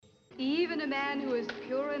Even a man who is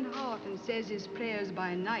pure in heart and says his prayers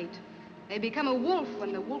by night may become a wolf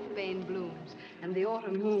when the wolfbane blooms and the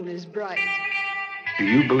autumn moon is bright. Do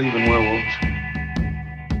you believe in werewolves?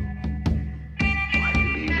 I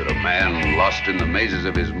believe that a man lost in the mazes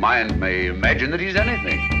of his mind may imagine that he's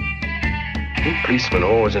anything. You policemen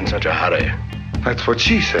always in such a hurry. That's what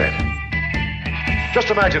she said. Just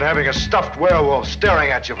imagine having a stuffed werewolf staring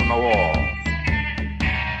at you from the wall.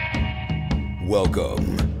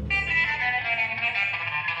 Welcome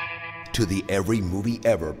to the Every Movie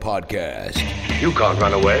Ever podcast. You can't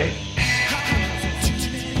run away.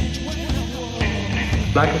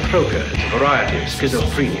 Lycanthropia is a variety of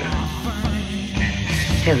schizophrenia.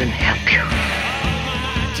 Heaven help you.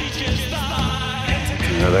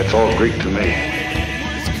 That's all Greek to me.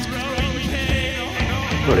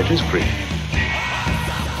 Well, it is Greek.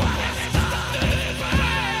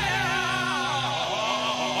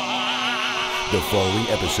 The following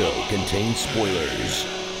episode contains spoilers.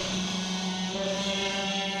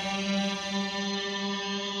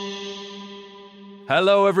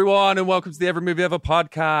 Hello, everyone, and welcome to the Every Movie Ever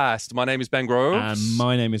podcast. My name is Ben Groves. And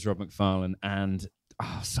my name is Rob McFarlane, and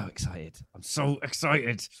so excited. I'm so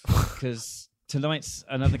excited because tonight's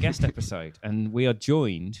another guest episode, and we are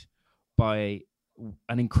joined by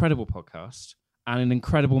an incredible podcast and an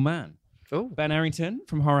incredible man. Oh, Ben Errington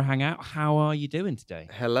from Horror Hangout. How are you doing today?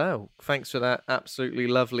 hello. Thanks for that absolutely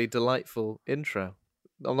lovely, delightful intro.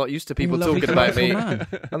 I'm not used to people talking about me.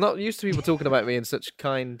 I'm not used to people talking about me in such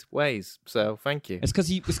kind ways. So thank you. It's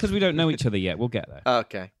because we don't know each other yet. We'll get there.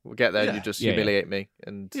 Okay, we'll get there. Yeah. And you just Yeah, humiliate me.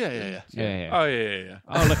 And Yeah. Oh, yeah.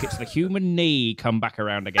 Oh, look, it's the human knee come back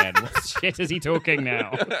around again. What shit is he talking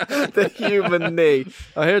now? the human knee.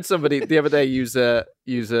 I heard somebody the other day use a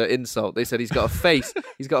insult. They said he's got a face.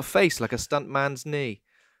 He's got a face like a stunt man's knee,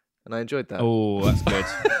 and I enjoyed that. Oh, that's good.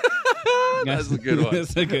 That's a good one.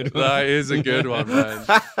 That's a good one. That is a good one, man.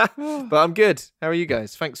 But I'm good. How are you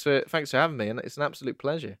guys? Thanks for having me, and it's an absolute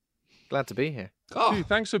pleasure. Glad to be here. Dude,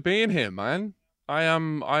 thanks for being here, man.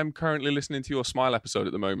 I'm currently listening to your Smile episode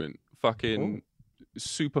at the moment. Fucking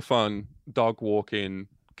super fun dog walking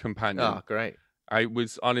companion. Oh, great. I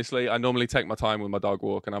normally take my time with my dog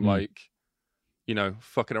walk, and I'm like,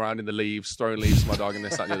 fucking around in the leaves, throwing leaves to my dog and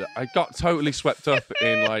this, that, and the other. I got totally swept up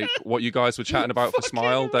in like what you guys were chatting about for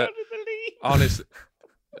Smile. That honestly,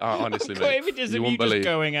 mate, images you of won't you believe. just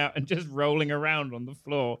going out and just rolling around on the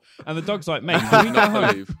floor, and the dog's like, "Mate, can we go home?"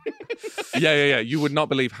 Believe. Yeah. You would not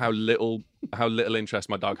believe how little interest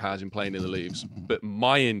my dog has in playing in the leaves. But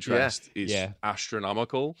my interest is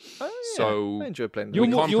astronomical. Oh, yeah. So I enjoy playing. You're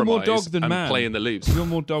more compromise dog than and man. play in the leaves. You're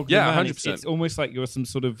more dog Yeah, than man. 100%. It's almost like you're some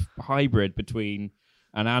sort of hybrid between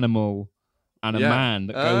an animal and a man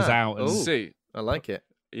that goes out and See, I like it.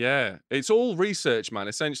 yeah, it's all research, man.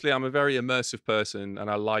 Essentially, I'm a very immersive person, and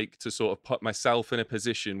I like to sort of put myself in a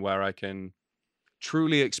position where I can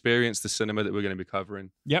truly experience the cinema that we're going to be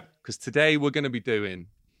covering. Yep. Because today we're going to be doing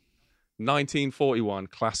 1941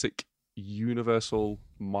 classic Universal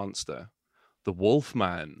monster, The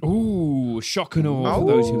Wolfman. Ooh, shock and awe for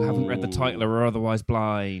those who haven't read the title or are otherwise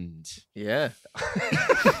blind. Yeah.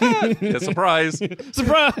 Yeah, surprise!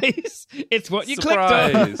 Surprise! It's what you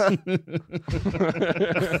Surprise. clicked on.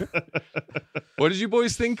 What did you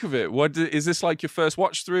boys think of it? Is this like your first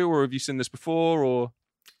watch through, or have you seen this before? Or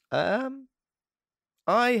I'm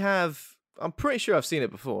pretty sure I've seen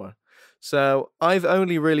it before. So I've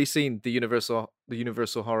only really seen the Universal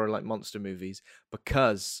horror like monster movies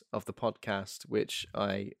because of the podcast, which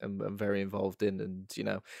I am very involved in,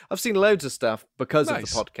 and I've seen loads of stuff because of the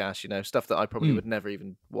podcast. Stuff that I probably would never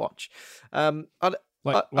even watch.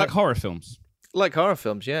 Like horror films. Like horror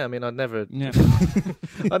films, yeah. I mean, I'd never go near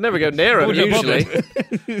them Wouldn't have usually. Do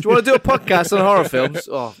you want to do a podcast on horror films?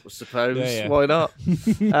 Oh, I suppose. Yeah. Why not?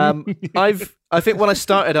 I think when I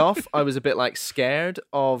started off, I was a bit like scared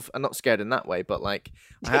of, and not scared in that way, but like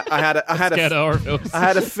I had Scared of horror films. I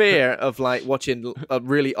had a fear of like watching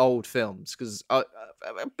really old films because I'm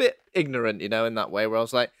a bit ignorant, in that way where I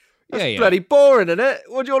was like, that's bloody boring, isn't it?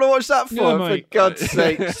 What do you want to watch that for? Yeah, For mate. God's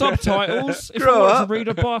sake. Subtitles. If Grow I want up. to read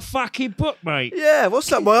it, buy a fucking book, mate. Yeah, what's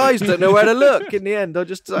that? My eyes don't know where to look. In the end, I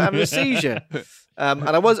just having a seizure. And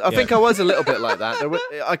I think I was a little bit like that.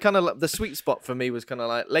 The sweet spot for me was kind of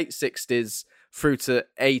like late 60s through to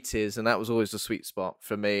 80s, and that was always the sweet spot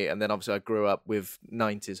for me. And then obviously I grew up with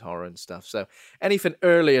 90s horror and stuff. So anything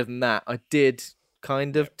earlier than that, I did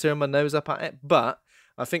kind of turn my nose up at it. But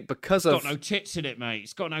I think because It's got no tits in it, mate.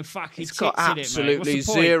 It's got no fucking it's tits got in it, mate. absolutely What's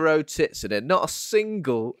the point? zero tits in it. Not a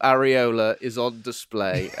single areola is on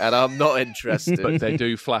display, and I'm not interested. But they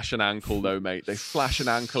do flash an ankle, though, mate. They flash an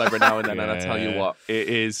ankle every now and then, and I tell you what, it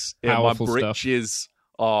is. My Powerful britches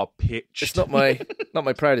are pitched. It's not my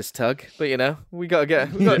proudest tug, but you know, we gotta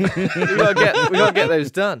get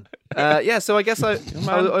those done. So I guess I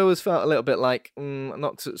always felt a little bit like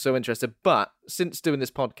not so interested. But since doing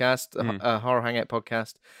this podcast, a Horror Hangout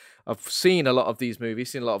podcast, I've seen a lot of these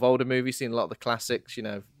movies, seen a lot of older movies, seen a lot of the classics. You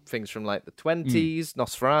know, things from like the 20s,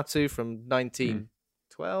 Nosferatu from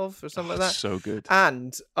 1912 or something like that. So good.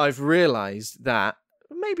 And I've realised that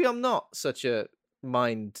maybe I'm not such a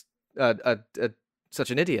such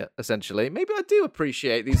an idiot, essentially. Maybe I do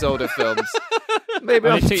appreciate these older films. Maybe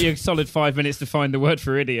it took you a solid 5 minutes to find the word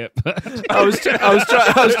for idiot. But I was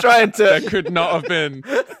trying to. There could not have been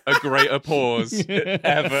a greater pause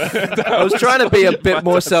ever. I was trying to be a bit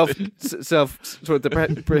more self. Sort of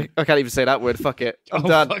I can't even say that word. Fuck it. I'm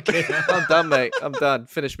done. Fuck it. I'm done, mate. I'm done.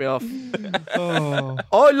 Finish me off. oh.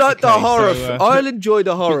 I like the horror. So, I'll enjoy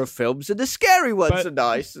the horror films, and the scary ones are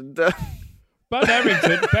nice. And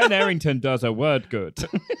Ben Errington does a word good.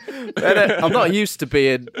 I'm not used to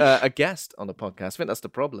being a guest on a podcast. I think that's the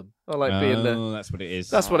problem. I like being the. Oh, that's what it is.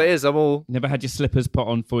 That's what it is. I'm all. Never had your slippers put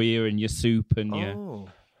on for you and your soup and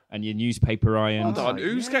your newspaper ironed. Hold on,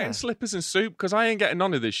 who's getting slippers and soup? Because I ain't getting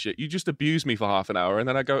none of this shit. You just abuse me for half an hour and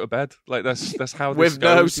then I go to bed. Like that's how this with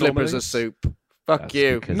goes. No slippers normally. or soup. Fuck That's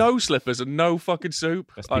you. No slippers and no fucking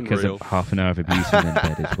soup. That's because Unreal. of half an hour of abusing in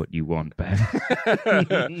bed is what you want, Ben.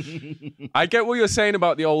 I get what you're saying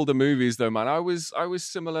about the older movies, though, man. I was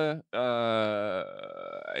similar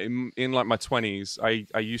in like my 20s.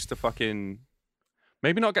 I used to fucking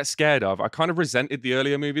maybe not get scared of. I kind of resented the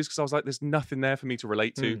earlier movies because I was like, there's nothing there for me to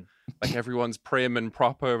relate to. Like everyone's prim and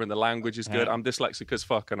proper and the language is good. I'm dyslexic as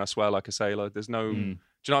fuck and I swear like a sailor. There's no. Do you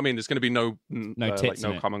know what I mean? There's going to be no tits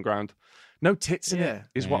no common ground. No tits in it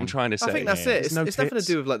is what I'm trying to say. I think that's it. No It's nothing to tits.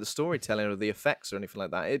 do with like the storytelling or the effects or anything like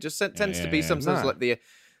that. It just tends to be sometimes like the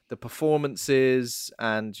performances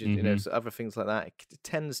and you know other things like that. It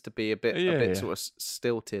tends to be a bit sort of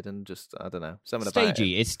stilted and just I don't know something about it.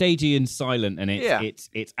 Stagey. It's stagey and silent, and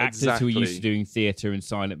it's actors who are used to doing theatre and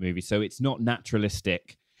silent movies, so it's not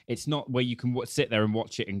naturalistic. It's not where you can sit there and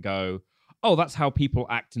watch it and go, "Oh, that's how people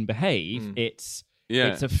act and behave." It's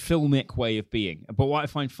a filmic way of being. But what I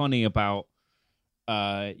find funny about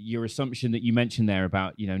your assumption that you mentioned there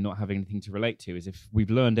about not having anything to relate to is if we've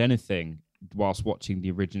learned anything whilst watching the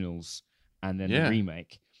originals and then the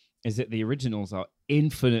remake, is that the originals are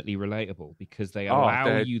infinitely relatable because they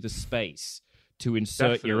allow you the space to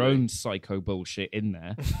insert your own psycho bullshit in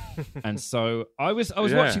there. And so I was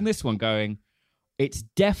watching this one going, it's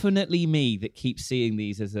definitely me that keeps seeing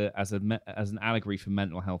these as an allegory for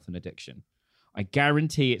mental health and addiction. I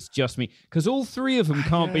guarantee it's just me because all three of them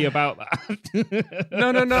can't be about that.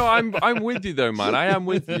 No. I'm with you though, man. I am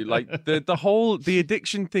with you. Like the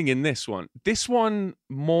addiction thing in this one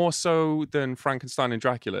more so than Frankenstein and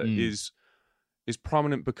Dracula is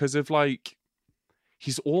prominent because of like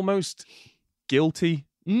he's almost guilty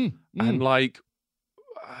and like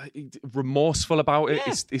remorseful about it.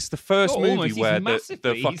 It's the first movie where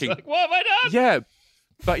the fucking like, what have I done? Yeah.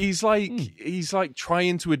 But he's like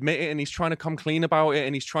trying to admit it and he's trying to come clean about it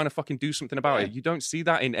and he's trying to fucking do something about it. You don't see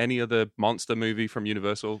that in any other monster movie from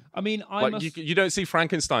Universal. I mean, you don't see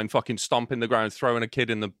Frankenstein fucking stomping the ground, throwing a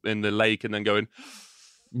kid in the lake and then going,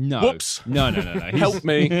 no, whoops, no. Help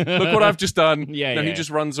me! Look what I've just done. Yeah. He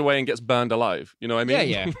just runs away and gets burned alive. You know what I mean?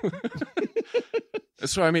 Yeah.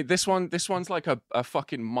 So I mean, this one's like a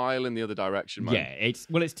fucking mile in the other direction, man. Yeah, it's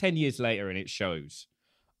 10 years later and it shows.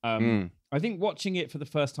 I think watching it for the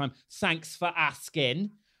first time. Thanks for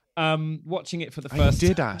asking. Watching it for the first time. I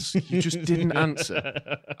did ask. You just didn't answer.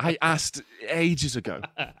 I asked ages ago.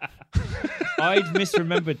 I'd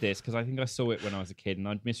misremembered this because I think I saw it when I was a kid, and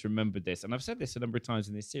I'd misremembered this. And I've said this a number of times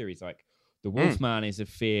in this series. Like the Wolfman is a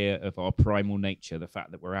fear of our primal nature, the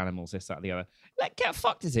fact that we're animals, this, that, and the other. Like, get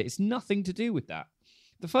fucked is it? It's nothing to do with that.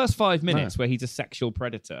 The first 5 minutes where he's a sexual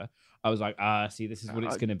predator, I was like, see, this is what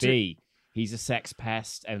it's going to be. He's a sex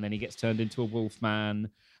pest, and then he gets turned into a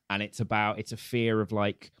wolfman, and it's a fear of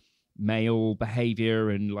like male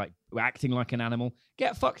behavior and like acting like an animal.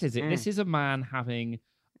 Get fucked, is it? This is a man having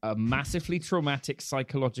a massively traumatic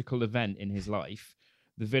psychological event in his life,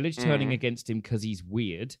 the village turning against him because he's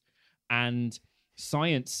weird, and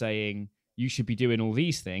science saying you should be doing all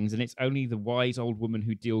these things, and it's only the wise old woman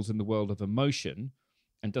who deals in the world of emotion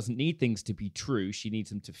and doesn't need things to be true. She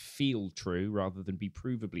needs them to feel true rather than be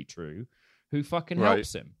provably true, who fucking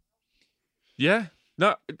helps him. Yeah.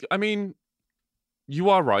 No, I mean,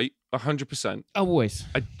 you are right, 100%. Always.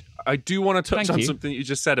 I do want to touch on you. something you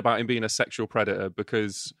just said about him being a sexual predator,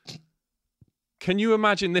 because can you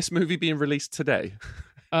imagine this movie being released today?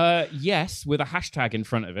 Yes, with a hashtag in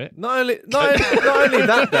front of it. Not only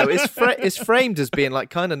that though, it's framed as being like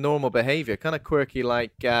kind of normal behavior, kind of quirky,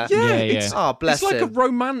 like It's, oh, bless it's like him. a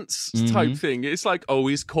romance type thing. It's like, oh,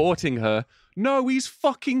 he's courting her. No, he's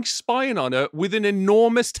fucking spying on her with an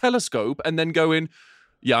enormous telescope and then going,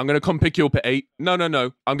 yeah, I'm going to come pick you up at 8. No.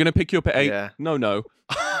 I'm going to pick you up at 8. Yeah. No.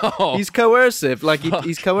 He's coercive. Like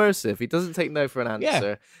he's coercive. He doesn't take no for an answer.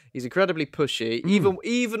 Yeah. He's incredibly pushy.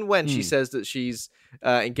 Even when she says that she's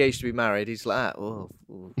engaged to be married, he's like, oh.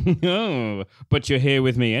 Oh, but you're here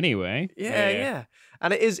with me anyway. Yeah.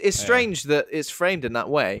 And it's strange that it's framed in that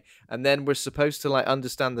way, and then we're supposed to like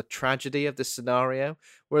understand the tragedy of this scenario.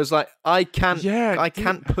 Whereas like I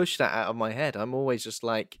can't push that out of my head. I'm always just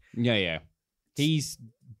like, Yeah. He's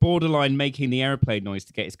borderline making the airplane noise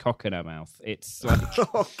to get his cock in her mouth. It's like,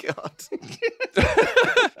 oh god.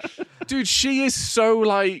 Dude, she is so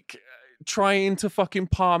like trying to fucking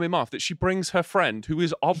palm him off that she brings her friend who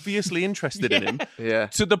is obviously interested in him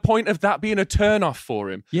to the point of that being a turn off for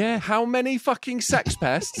him. Yeah. How many fucking sex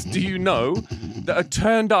pests do you know that are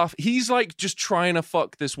turned off? He's like just trying to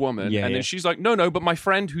fuck this woman. And then she's like, no, but my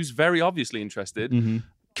friend who's very obviously interested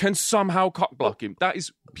can somehow cock block him. That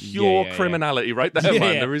is pure criminality right there,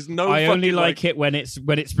 man. There is no I fucking, only like it when it's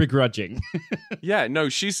begrudging. Yeah, no,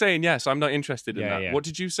 she's saying yes, I'm not interested in that. Yeah. What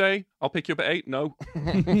did you say? I'll pick you up at 8? No.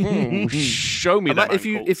 Show me that.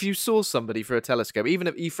 If you saw somebody through a telescope, even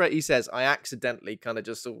if he says, I accidentally kind of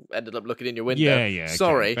just ended up looking in your window. Yeah.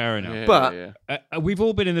 Sorry. Okay, fair enough. But we've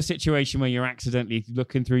all been in the situation where you're accidentally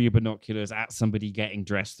looking through your binoculars at somebody getting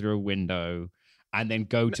dressed through a window and then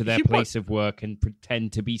go to their place of work and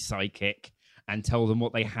pretend to be psychic and tell them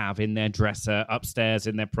what they have in their dresser upstairs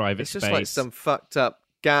in their private space. It's just like some fucked up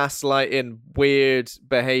gaslighting, weird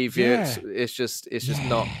behavior. Yeah. It's just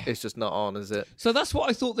not on, is it? So that's what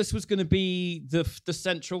I thought this was going to be the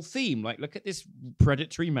central theme. Like, look at this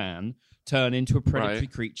predatory man turn into a predatory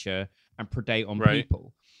creature and predate on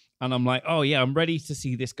people. And I'm like, oh yeah, I'm ready to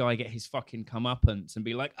see this guy get his fucking comeuppance and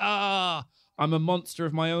be like, I'm a monster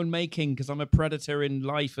of my own making because I'm a predator in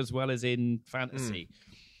life as well as in fantasy.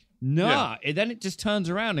 Then it just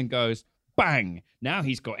turns around and goes, bang! Now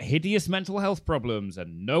he's got hideous mental health problems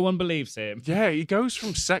and no one believes him. Yeah, he goes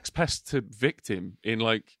from sex pest to victim in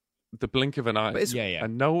like the blink of an eye.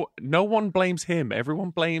 And no one blames him.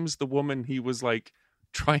 Everyone blames the woman he was like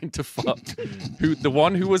trying to fuck. The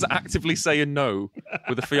one who was actively saying no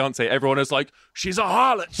with a fiance. Everyone is like, she's a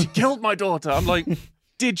harlot. She killed my daughter. I'm like,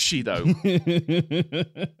 did she though?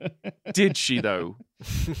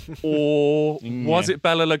 Or was it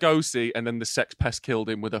Bela Lugosi and then the sex pest killed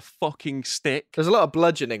him with a fucking stick? There's a lot of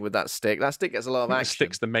bludgeoning with that stick. That stick gets a lot of action.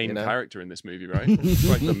 Stick's the main character in this movie, right? It's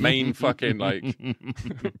like the main fucking like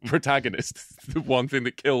protagonist. The one thing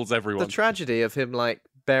that kills everyone. The tragedy of him like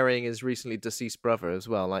burying his recently deceased brother as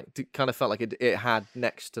well. Like, it kind of felt like it had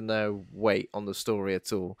next to no weight on the story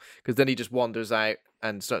at all. Because then he just wanders out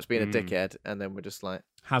and starts being a dickhead, and then we're just like,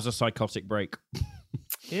 has a psychotic break.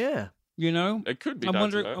 Yeah. You know? It could be.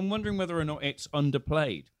 I'm wondering whether or not it's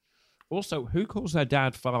underplayed. Also, who calls their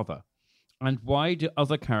dad father? And why do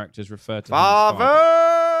other characters refer to him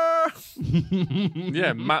as father?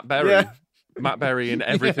 Yeah, Matt Berry. Yeah. Matt Berry in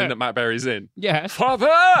everything that Matt Berry's in. Yeah. Father!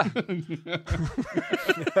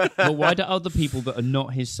 But why do other people that are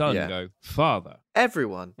not his son go, father?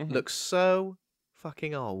 Everyone looks so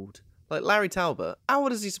fucking old. Like Larry Talbot, how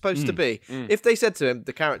old is he supposed to be? If they said to him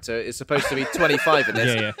the character is supposed to be 25 in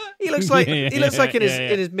this, he looks like in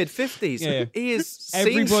his mid-50s. Yeah. He is.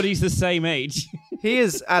 Everybody's the same age. He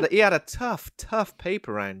had a tough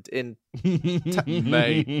paper round in the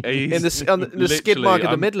skid mark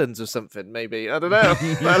of the Midlands or something. Maybe I don't know.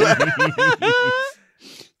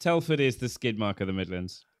 Telford is the skid mark of the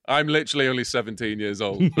Midlands. I'm literally only 17 years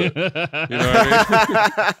old. But, you know what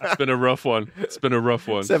I mean? It's been a rough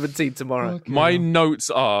one. 17 tomorrow. Okay. My notes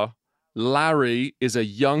are, Larry is a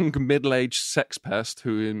young middle-aged sex pest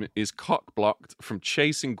who is cock-blocked from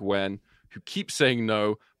chasing Gwen, who keeps saying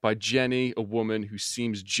no, by Jenny, a woman who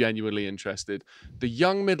seems genuinely interested. The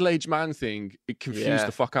young middle-aged man thing, it confused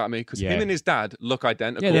the fuck out of me, because him and his dad look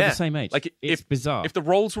identical. Yeah, they're the same age. Like, it's bizarre. If the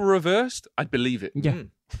roles were reversed, I'd believe it. Yeah.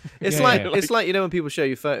 It's like you know when people show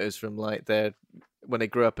you photos from like when they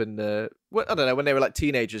grew up in I don't know, when they were like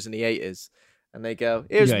teenagers in the 80s, and they go,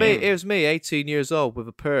 here's me 18 years old with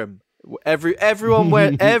a perm. Everyone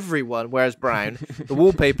wears brown. The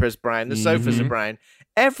wallpaper is brown. The sofas are brown.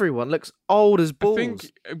 Everyone looks old as balls. I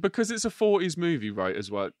think because it's a 40s movie, right, as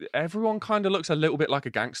well, everyone kind of looks a little bit like a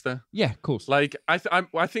gangster. Yeah, of course. Like, I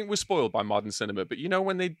think we're spoiled by modern cinema, but you know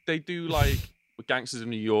when they do like gangsters of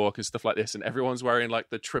New York and stuff like this, and everyone's wearing like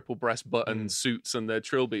the triple breast button suits and their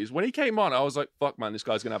trilbies. When he came on, I was like, fuck, man, this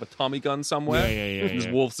guy's going to have a Tommy gun somewhere. Yeah. His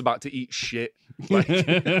wolf's about to eat shit. Like,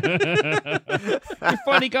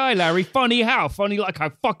 Funny guy, Larry. Funny how? Funny like I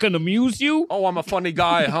fucking amuse you? oh, I'm a funny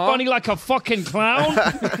guy, huh? Funny like a fucking clown?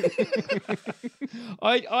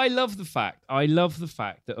 I love the fact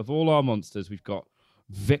that of all our monsters, we've got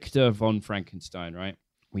Victor von Frankenstein, right?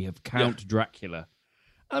 We have Count Dracula.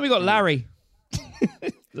 And then we got Larry.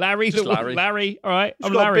 Larry. Larry. All right.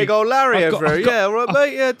 I'm got Larry. big old Larry over here. Yeah, all right,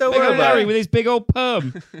 mate. Yeah, don't Big worry old about Larry it. with his big old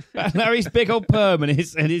perm. Larry's big old perm and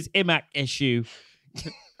his IMAC issue.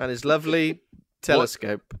 And his lovely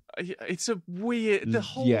telescope. It's a weird. The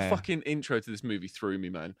whole Yeah. fucking intro to this movie threw me,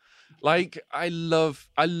 man. Like, I love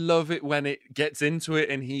it when it gets into it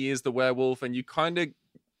and he is the werewolf, and you kind of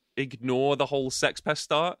ignore the whole sex pest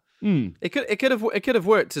start. It could have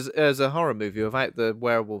worked as a horror movie without the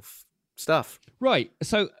werewolf stuff. Right.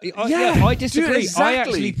 So Yeah, I disagree. dude, exactly. I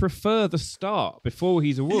actually prefer the start before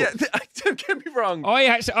he's a wolf. Yeah, don't get me wrong.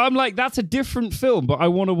 I'm like, that's a different film, but I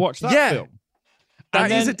want to watch that Yeah. film. That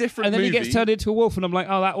And is then- a different And then movie. he gets turned into a wolf, and I'm like,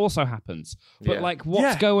 oh, that also happens. But Yeah. like, what's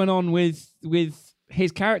Yeah. going on with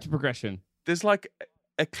his character progression? There's like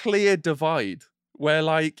a clear divide where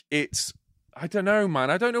like it's, I don't know,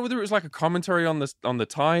 man. I don't know whether it was like a commentary on the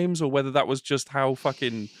times or whether that was just how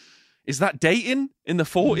fucking, is that dating in the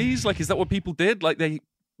 40s? Like, is that what people did? Like, they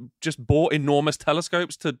just bought enormous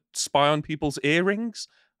telescopes to spy on people's earrings?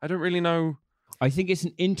 I don't really know. I think it's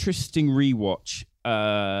an interesting rewatch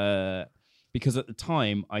because at the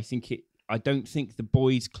time, I don't think the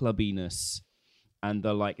boys' clubbiness and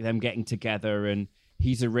the like them getting together and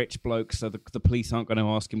he's a rich bloke, so the police aren't going to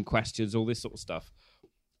ask him questions, all this sort of stuff.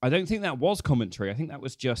 I don't think that was commentary. I think that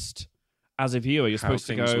was just, as a viewer, you're How supposed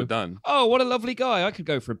to things go, were done. oh, what a lovely guy. I could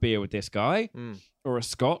go for a beer with this guy or a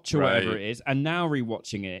scotch or whatever Right. it is. And now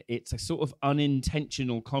rewatching it, it's a sort of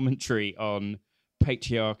unintentional commentary on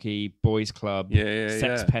patriarchy, boys' club,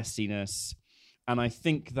 sex pestiness. And I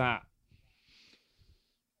think that,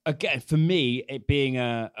 again, for me, it being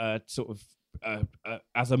a sort of,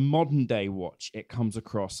 as a modern day watch, it comes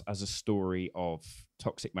across as a story of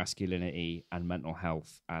toxic masculinity and mental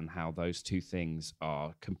health and how those two things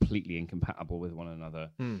are completely incompatible with one another.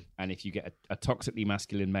 And if you get a toxically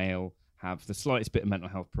masculine male have the slightest bit of mental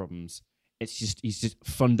health problems, he's just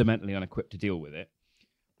fundamentally unequipped to deal with it.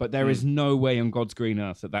 But there is no way on God's green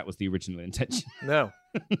earth that was the original intention. No.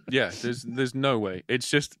 Yeah, there's no way. It's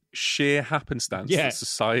just sheer happenstance Yeah. that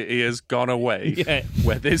society has gone away Yeah.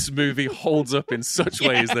 where this movie holds up in such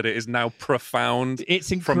ways that it is now profound. It's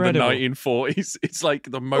from the incredible. 1940s. It's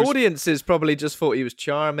like the most... Audiences probably just thought he was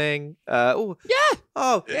charming. Yeah.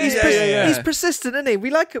 He's persistent, isn't he? We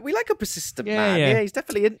like a persistent man. yeah. Yeah, he's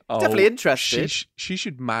definitely interested. She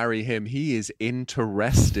should marry him. He is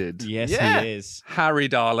interested. Yes, Yeah. he is. Harry,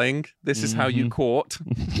 darling, this is how you court.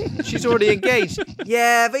 She's already engaged.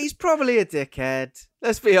 Yeah, but he's probably a dickhead.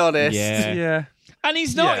 Let's be honest. Yeah. Yeah. And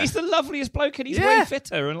he's not. Yeah. He's the loveliest bloke, and he's Yeah. way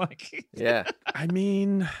fitter. And like, Yeah. I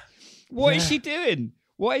mean... what is she doing?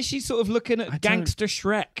 Why is she sort of looking at gangster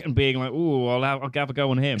Shrek and being like, "Oh, I'll have a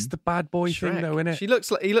go on him"? It's the bad boy thing, though, isn't it? He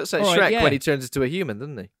looks like All Shrek right, yeah. when he turns into a human,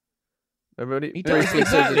 doesn't he? Remember when He does briefly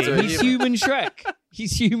turns into a exactly. He's human? human Shrek.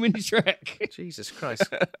 He's human Shrek. Jesus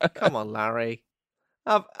Christ. Come on, Larry.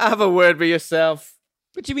 Have a word with yourself.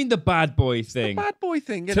 What do you mean the bad boy thing? Bad boy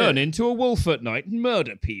thing, isn't Turn it? into a wolf at night and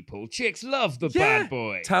murder people. Chicks love the bad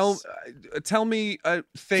boys. Tell me a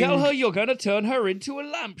thing. Tell her you're going to turn her into a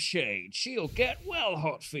lampshade. She'll get well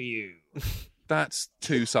hot for you. That's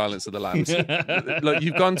too Silence of the Lambs. Look,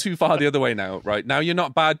 you've gone too far the other way now, right? Now you're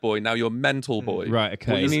not bad boy, now you're mental boy. Right,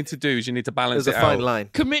 okay. What you need to do is you need to balance There's a it fine out. line.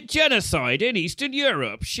 Commit genocide in Eastern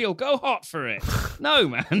Europe. She'll go hot for it. No,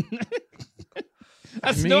 man.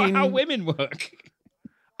 That's not how women work.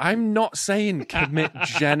 I'm not saying commit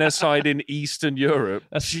genocide in Eastern Europe.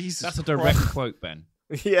 Jesus That's a direct quote, Ben.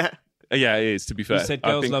 Yeah. Yeah, it is, to be fair. You said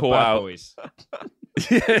I've girls been love caught bad out. boys.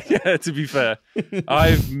 yeah, to be fair.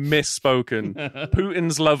 I've misspoken.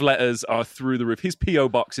 Putin's love letters are through the roof. His P.O.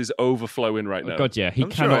 box is overflowing right now. Oh, God, yeah. He I'm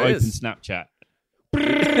sure cannot it open is. Snapchat.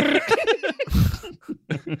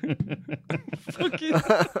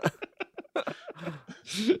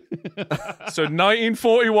 So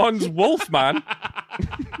 1941's Wolfman.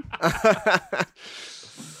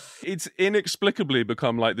 It's inexplicably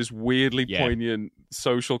become like this weirdly poignant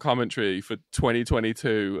social commentary for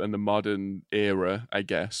 2022 and the modern era, I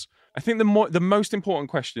guess. I think the most important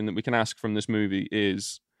question that we can ask from this movie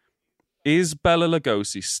is Bela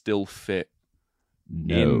Lugosi still fit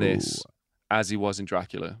in this as he was in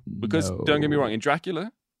Dracula? Because don't get me wrong, in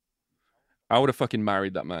Dracula, I would have fucking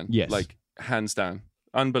married that man. Yes. Like, hands down,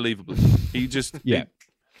 unbelievably. He just Yeah.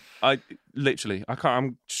 I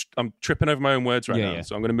can't. I'm tripping over my own words right now,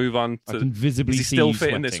 so I'm going to move on to. I can visibly is he see still you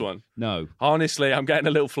fit in this sweating. one? No. Honestly, I'm getting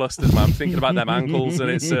a little flustered, man. I'm thinking about them ankles,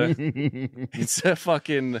 and it's a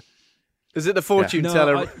fucking. Is it the fortune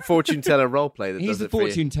teller role play that He's does the it for you?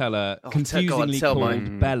 fortune teller, go on, confusingly tell called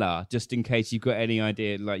mine. Bella, just in case you've got any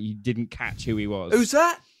idea, like you didn't catch who he was. Who's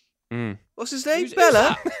that? Mm. What's his name? Who's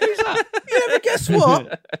Bella? Who's that? You ever guess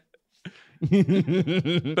what?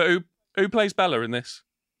 But who plays Bella in this?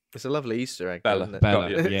 It's a lovely Easter egg, Bella. isn't it? Bella.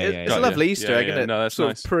 Got you. Yeah, It's yeah. a lovely Easter egg, Yeah, isn't it? no, that's sort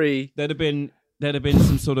nice. of pre. There'd have been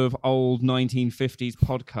some sort of old 1950s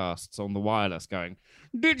podcasts on the wireless going,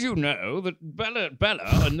 did you know that Bella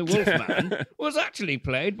and the Wolfman was actually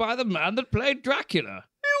played by the man that played Dracula?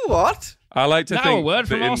 What? I like to Now think a word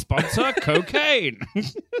from that our sponsor, cocaine.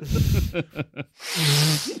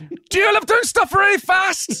 Do you love doing stuff really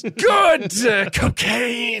fast? Good.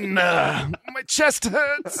 Cocaine. My chest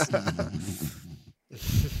hurts.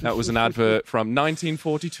 That was an advert from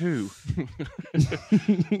 1942.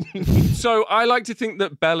 So I like to think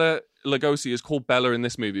that Bela Lugosi is called Bella in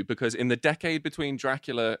this movie because in the decade between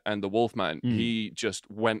Dracula and the Wolfman, he just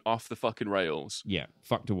went off the fucking rails. Yeah,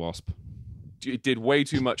 fucked a wasp. It did way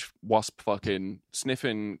too much wasp fucking,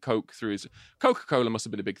 sniffing coke through his... Coca-Cola must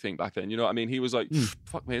have been a big thing back then, you know what I mean? He was like,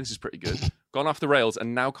 fuck me, this is pretty good. Gone off the rails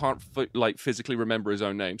and now can't physically remember his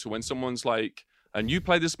own name. So when someone's like, and you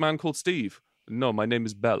play this man called Steve. No, my name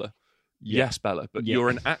is Bella. Yeah. Yes, Bella, but Yeah. you're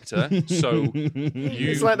an actor, so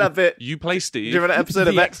It's like that bit. you play Steve. Do you remember that episode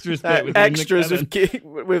of The extras bit with Ian Extras with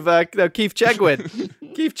Keith Chegwin?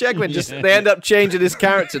 Keith Chegwin they end up changing his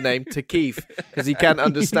character name to Keith because he can't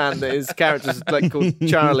understand that his character's like called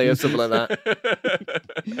Charlie or something like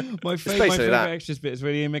that. My basically favourite that. extras bit is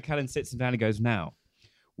when Ian McKellen sits him down and goes, now,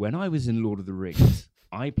 when I was in Lord of the Rings,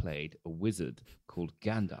 I played a wizard called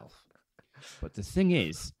Gandalf. But the thing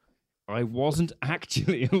is, I wasn't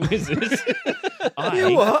actually a wizard.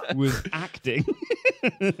 I was acting.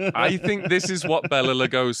 I think this is what Bela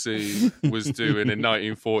Lugosi was doing in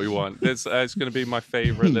 1941. It's going to be my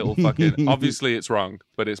favourite little fucking... Obviously, it's wrong,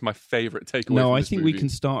 but it's my favourite takeaway No, from I this think movie. we can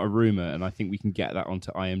start a rumour, and I think we can get that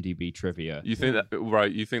onto IMDb trivia. You think that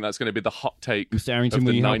right? You think that's going to be the hot take Mr. Arrington, of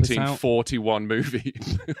will the you help us out? 1941 movie?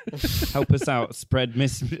 Help us out.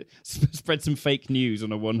 Spread some fake news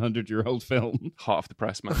on a 100-year-old film. Hot off the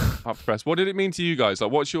press, man. Hot off the press. What did it mean to you guys?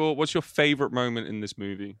 Like, what's your favourite moment in this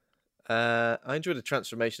movie? I enjoyed the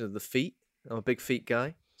transformation of the feet. I'm a big feet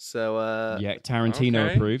guy, so Yeah, Tarantino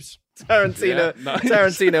Okay. approves. Tarantino Yeah, nice.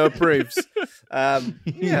 Tarantino approves.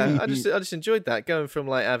 Yeah, I just enjoyed that going from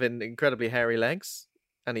like having incredibly hairy legs,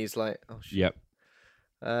 and he's like, oh shit, Yep.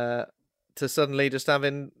 to suddenly just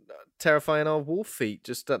having terrifying old wolf feet.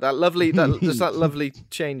 Just that lovely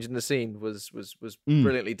change in the scene was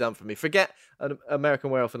brilliantly done for me. Forget an American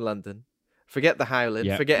Werewolf in London. Forget the Howling.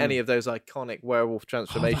 Yeah. Forget any of those iconic werewolf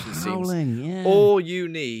transformation scenes. Howling, yeah. All you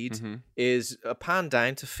need is a pan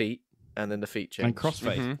down to feet, and then the feet change. And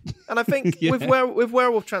crossfade. And I think Yeah. with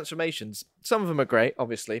werewolf transformations, some of them are great,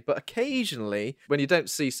 obviously, but occasionally, when you don't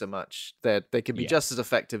see so much, they can be Yeah. just as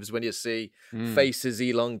effective as when you see faces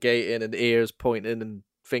elongating and ears pointing and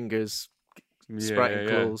fingers sprouting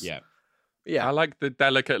claws. Yeah. Yeah. I like the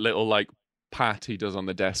delicate little like pat he does on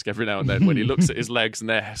the desk every now and then when he looks at his legs and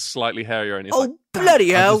they're slightly hairier and he's like,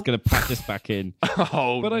 bloody I'm hell! just going to pack this back in.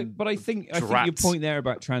 oh, But I think your drats. point there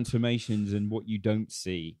about transformations and what you don't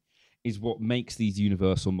see is what makes these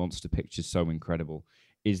Universal monster pictures so incredible.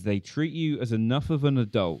 Is they treat you as enough of an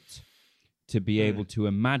adult to be able to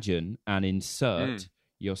imagine and insert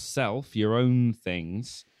yourself, your own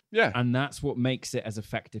things, yeah, and that's what makes it as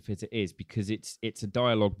effective as it is because it's a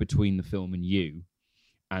dialogue between the film and you,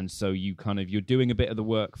 and so you're doing a bit of the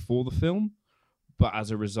work for the film. But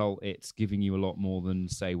as a result, it's giving you a lot more than,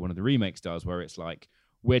 say, one of the remakes does, where it's like,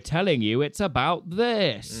 we're telling you it's about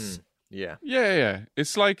this. Yeah. Yeah.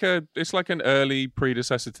 It's like an early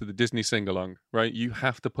predecessor to the Disney sing-along, right? You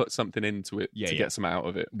have to put something into it to get some out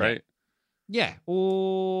of it, right? Yeah,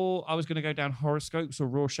 or I was going to go down horoscopes or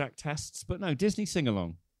Rorschach tests, but no, Disney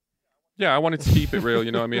sing-along. Yeah, I wanted to keep it real,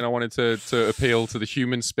 you know what I mean? I wanted to appeal to the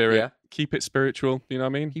human spirit, Yeah. keep it spiritual, you know what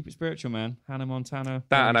I mean? Keep it spiritual, man. Hannah Montana.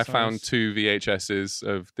 That, and I Miley found Cyrus. 2 VHSs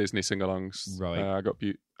of Disney sing-alongs. Right. I got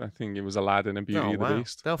I think it was Aladdin and Beauty Oh, of the wow.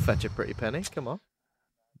 Beast. They'll fetch a pretty penny. Come on.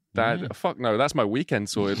 That fuck no, that's my weekend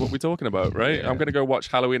sorted. What are we talking about, right? Yeah. I'm gonna go watch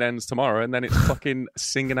Halloween Ends tomorrow, and then it's fucking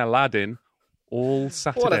singing Aladdin all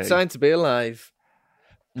Saturday. What a time to be alive.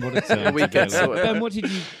 What a turn. Weekend sorted. Ben, what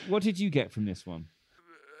did you get from this one?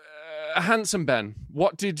 Handsome Ben.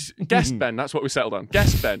 What did guest Ben? That's what we settled on.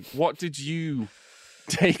 Guest Ben. What did you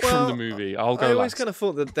take from the movie. I'll go I always last. kind of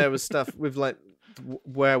thought that there was stuff with like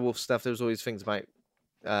werewolf stuff. There was always things about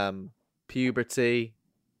puberty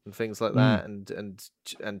and things like that,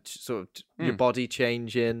 and sort of your body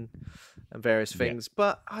changing and various things.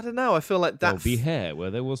 But I don't know. I feel like There'll that be hair where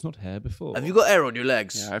there was not hair before. Have you got hair on your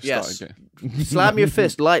legs? Yeah, I've yes. started. Slam your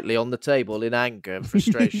fist lightly on the table in anger and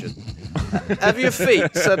frustration. Have your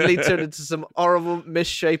feet suddenly turned into some horrible,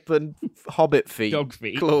 misshapen hobbit feet? Dog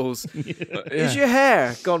feet. Claws. Is your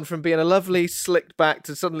hair gone from being a lovely slicked back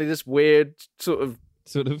to suddenly this weird sort of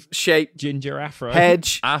shape ginger afro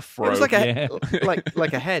hedge? Afro. It was like a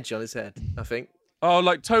like a hedge on his head, I think. Oh,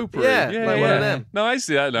 like topiary. Yeah, like one of them. No, I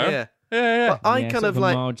see that now. Yeah. Yeah. But I Yeah, kind sort of a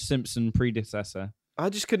like Marge Simpson predecessor. I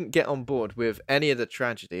just couldn't get on board with any of the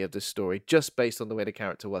tragedy of this story just based on the way the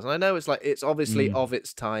character was. And I know it's obviously of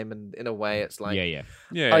its time, and in a way it's like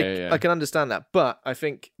I can understand that. But I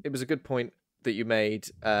think it was a good point that you made,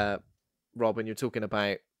 Rob, when you're talking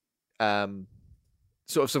about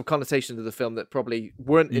sort of some connotations of the film that probably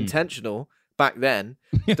weren't intentional back then,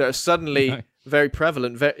 that are suddenly very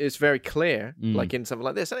prevalent. It's very clear, like in something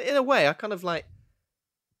like this. And in a way, I kind of like.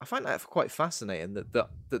 I find that quite fascinating that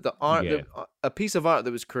the art, a piece of art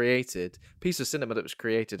that was created, piece of cinema that was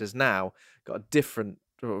created, has now got a different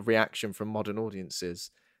sort of reaction from modern audiences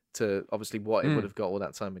to obviously what it would have got all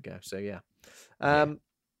that time ago. So and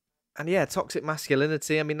toxic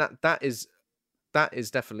masculinity. I mean that is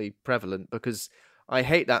definitely prevalent, because I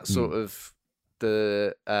hate that sort of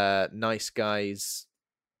the nice guys.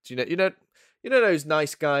 Do you know those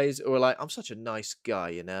nice guys who are like, I'm such a nice guy,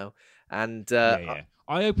 you know, and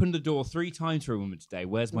I opened the door 3 times for a woman today.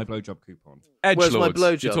 Where's my blowjob coupon? Where's my Edgelords.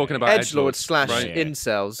 blowjob? You're talking about edgelords / right?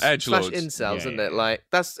 incels. Edgelords. / incels, isn't it? Like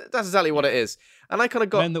that's exactly what it is. And I kind of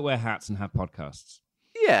got Men that wear hats and have podcasts.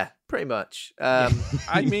 Yeah, pretty much. I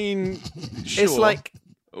mean, sure. It's like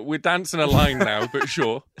we're dancing a line now, but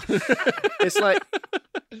sure. It's like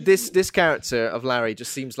this character of Larry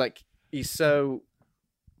just seems like he's so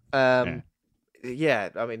yeah,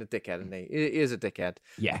 I mean, a dickhead, isn't he? He is a dickhead.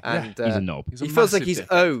 Yeah, and he's a knob. He feels like he's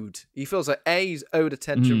owed. He feels like he's owed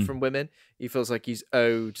attention from women. He feels like he's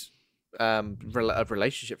owed a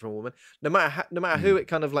relationship from a woman. No matter who it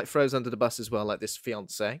kind of like throws under the bus as well, like this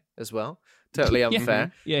fiance as well. Totally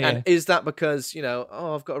unfair. And is that because, you know,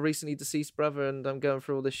 I've got a recently deceased brother and I'm going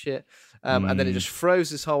through all this shit, and then it just throws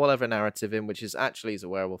this whole other narrative in, which is actually he's a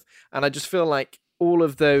werewolf. And I just feel like all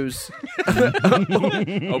of those.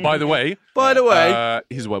 Oh, by the way,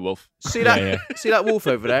 he's a werewolf. See that wolf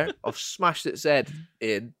over there? I've smashed its head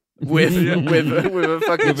in with a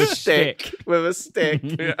fucking stick. With a stick.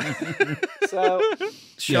 Yeah. So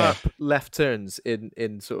sharp left turns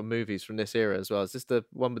in sort of movies from this era as well. Is this the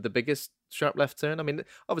one with the biggest sharp left turn? I mean,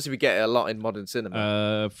 obviously we get it a lot in modern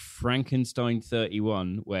cinema. Frankenstein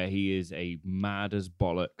 31, where he is a mad as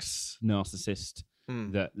bollocks narcissist.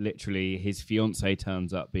 That literally his fiance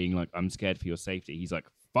turns up being like, I'm scared for your safety. He's like,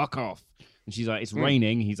 fuck off. And she's like, it's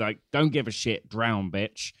raining. He's like, don't give a shit, drown,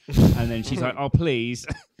 bitch. And then she's like, oh, please.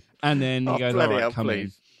 And then he goes, all right, come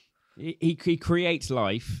in. He creates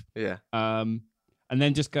life. Yeah. And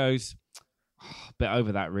then just goes, bit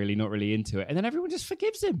over that, really, not really into it. And then everyone just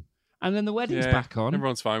forgives him. And then the wedding's back on.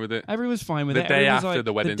 Everyone's fine with it. Everyone's fine with it. The day after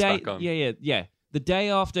the wedding's back on. Yeah. The day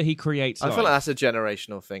after he creates life. I feel like that's a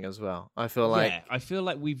generational thing as well. I feel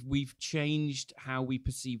like we've changed how we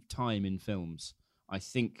perceive time in films. I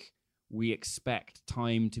think we expect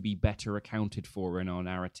time to be better accounted for in our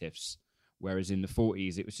narratives. Whereas in the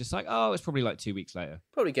 40s, it was just like, oh, it's probably like 2 weeks later.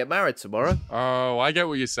 Probably get married tomorrow. Oh, I get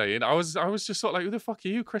what you're saying. I was just sort of like, who the fuck are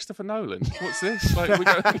you, Christopher Nolan? What's this? Like, we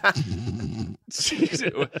go...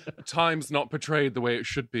 Time's not portrayed the way it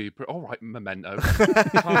should be. All right, Memento.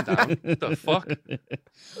 Calm down. What the fuck?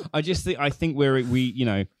 I think we you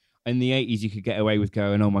know, in the 80s, you could get away with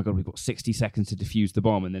going, oh my God, we've got 60 seconds to defuse the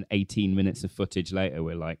bomb. And then 18 minutes of footage later,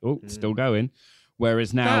 we're like, oh, it's still going.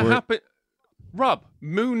 Whereas now that happened. Rob,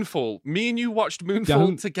 Moonfall. Me and you watched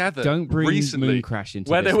Moonfall together. Don't bring recently, Mooncrash into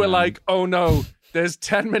where this they were now. like, "Oh no, there's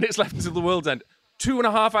 10 minutes left until the world's end."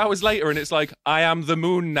 2.5 hours later, and it's like, "I am the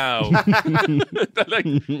moon now." Like,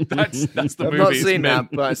 that's the movie. I've not seen that,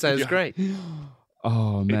 but it sounds great.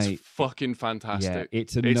 Oh, mate, it's fucking fantastic. Yeah,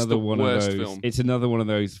 it's another one of those. Film. It's another one of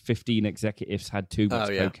those 15 executives had too much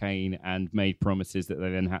cocaine and made promises that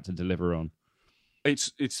they then had to deliver on.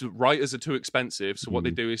 It's writers are too expensive, so what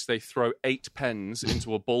they do is they throw 8 pens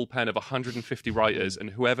into a bullpen of 150 writers,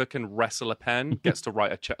 and whoever can wrestle a pen gets to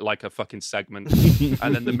write a fucking segment,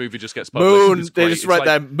 and then the movie just gets published. Moon, they just write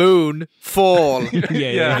there, moon, fall.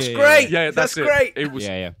 That's great. Yeah, that's great. It was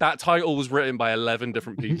that title was written by 11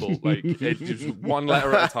 different people, like it was one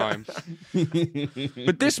letter at a time.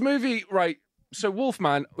 But this movie, right? So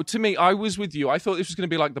Wolfman, to me, I was with you. I thought this was going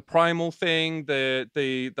to be like the primal thing,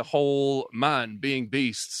 the whole man being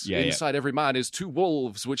beasts. Yeah, Inside every man is 2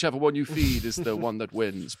 wolves. Whichever one you feed is the one that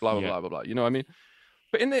wins. Blah blah blah blah blah. You know what I mean?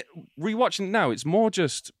 But in the rewatching it now, it's more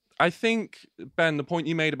just. I think, Ben, the point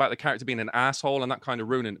you made about the character being an asshole and that kind of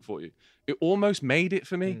ruining it for you, it almost made it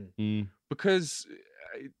for me because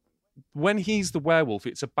when he's the werewolf,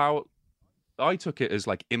 it's about. I took it as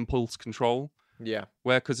like impulse control. Yeah.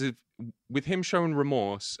 Where, because with him showing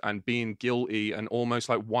remorse and being guilty and almost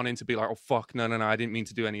like wanting to be like, oh, fuck, no, I didn't mean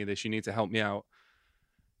to do any of this. You need to help me out.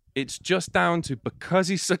 It's just down to, because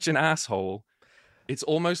he's such an asshole, it's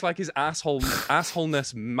almost like his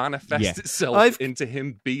assholeness manifests itself into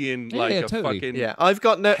him being like a totally. fucking I've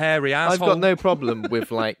got no hairy asshole. I've got no problem with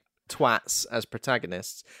like twats as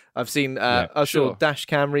protagonists. I've seen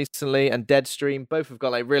Dashcam recently and Deadstream. Both have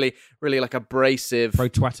got like really like abrasive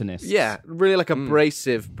pro-twatinists. Yeah, really like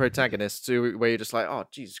abrasive protagonists where you're just like, oh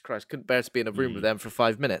Jesus Christ, couldn't bear to be in a room with them for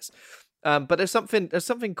 5 minutes. But there's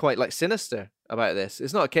something quite like sinister about this.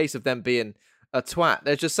 It's not a case of them being a twat.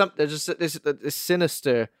 There's just this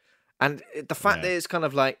sinister, and the fact that it's kind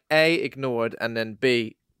of like A, ignored, and then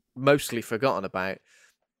B, mostly forgotten about,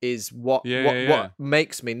 is what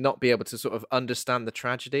makes me not be able to sort of understand the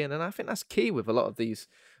tragedy. And then I think that's key with a lot of these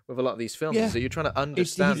films. Yeah. So you're trying to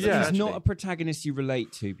understand the tragedy. He's not a protagonist you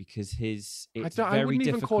relate to because I wouldn't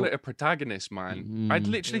even call it a protagonist, man. I'd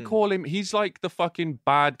literally call him, he's like the fucking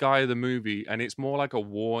bad guy of the movie, and it's more like a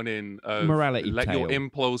warning of morality let tale. your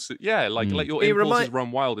impulse let your impulses run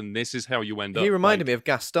wild, and this is how you end up. He reminded me of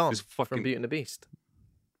Gaston from Beauty and the Beast.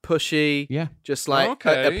 Pushy, just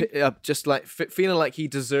like feeling like he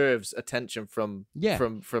deserves attention from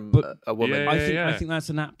a woman. I think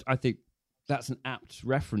that's an apt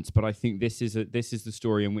reference, but I think this is the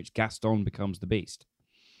story in which Gaston becomes the Beast,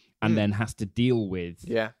 and then has to deal with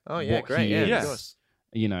of course.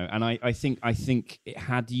 You know, and I think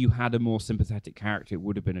had you had a more sympathetic character, it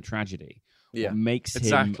would have been a tragedy. Yeah, what makes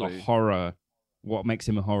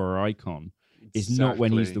him a horror icon is not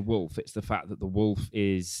when he's the wolf. It's the fact that the wolf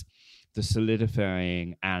is the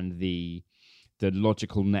solidifying and the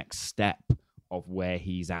logical next step of where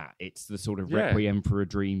he's at. It's the sort of requiem for a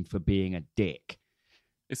dream for being a dick.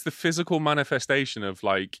 It's the physical manifestation of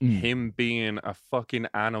like him being a fucking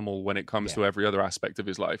animal when it comes to every other aspect of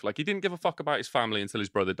his life. Like, he didn't give a fuck about his family until his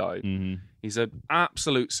brother died. He's an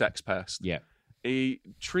absolute sex pest. Yeah. He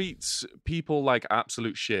treats people like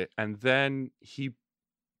absolute shit, and then he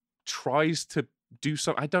tries to do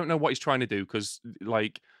something. I don't know what he's trying to do, because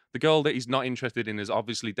like the girl that he's not interested in is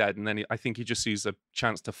obviously dead, and then I think he just sees a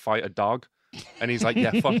chance to fight a dog, and he's like,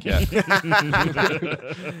 yeah, fuck yeah.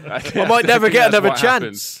 I might never get another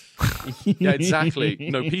chance. Yeah, exactly.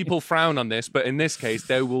 No, people frown on this, but in this case,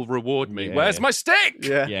 they will reward me. Where's my stick?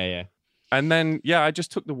 Yeah. And then, I just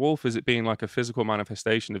took the wolf as it being like a physical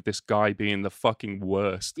manifestation of this guy being the fucking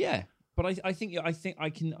worst. Yeah, but I think I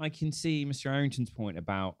can see Mr. Arrington's point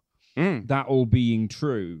about that all being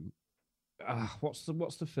true. What's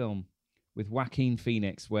the film with Joaquin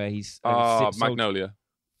Phoenix where he's Magnolia?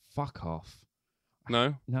 Fuck off.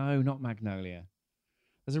 No, not Magnolia.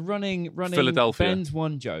 There's a running Philadelphia. Ben's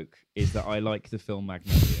one joke is that I like the film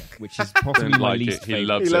Magnolia, which is possibly my least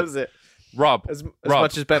favorite. He loves it. Rob,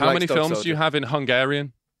 much as Ben how likes many Dog films Soldier. do you have in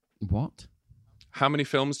Hungarian? What? How many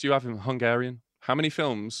films do you have in Hungarian? How many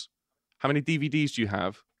DVDs do you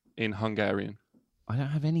have in Hungarian? I don't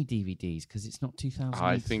have any DVDs because it's not 2003.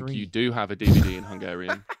 I think you do have a DVD in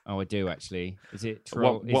Hungarian. Oh, I do actually. Is it?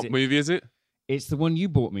 What movie is it? It's the one you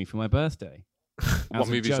bought me for my birthday. What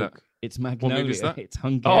movie is that? It's Magnolia. What movie is that? It's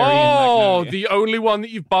Hungarian. Oh, Magnolia. the only one that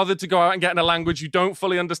you've bothered to go out and get in a language you don't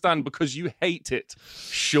fully understand because you hate it.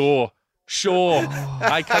 Sure.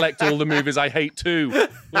 I collect all the movies I hate too.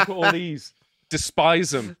 Look at all these.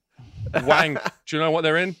 Despise them. Wang. Do you know what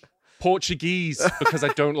they're in? Portuguese, because I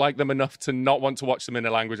don't like them enough to not want to watch them in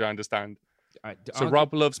a language I understand. So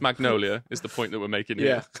Rob loves Magnolia is the point that we're making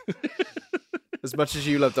here. As much as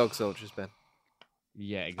you love Dog Soldiers, Ben.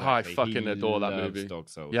 Yeah, exactly. I fucking adore that movie. Dog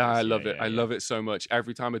Soldiers. Yeah, I love it. I love it so much.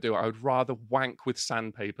 Every time I do it, I would rather wank with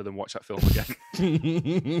sandpaper than watch that film again.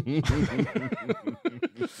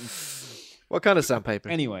 What kind of sandpaper?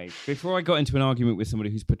 Anyway, before I got into an argument with somebody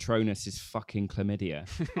whose Patronus is fucking chlamydia.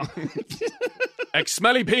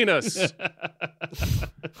 Ex-smelly penis.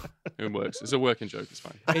 It works. It's a working joke. It's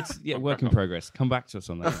fine. It's work in progress. Come back to us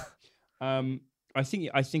on that. I think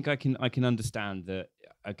I can understand that.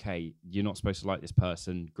 Okay, you're not supposed to like this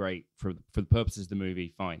person. Great for the purposes of the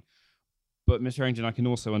movie. Fine, but Mr. Arrington, I can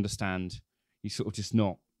also understand you sort of just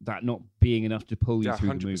not that not being enough to pull you Yeah, through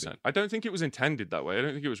 100%. the movie. I don't think it was intended that way. I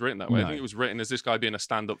don't think it was written that way. I No. think it was written as this guy being a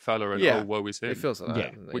stand-up fella and, Yeah. oh, woe is him. It feels like Yeah.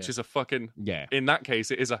 that. Which is a fucking... Yeah. In that case,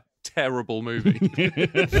 it is a terrible movie.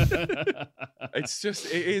 It's just...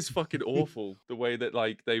 It is fucking awful, the way that,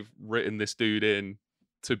 like, they've written this dude in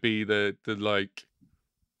to be the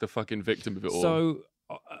fucking victim of it all. So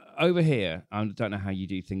over here, I don't know how you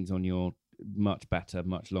do things on your much better,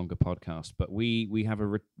 much longer podcast, but we have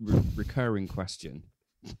a recurring question.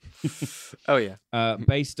 Oh yeah.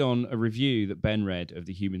 Based on a review that Ben read of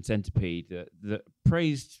The Human Centipede that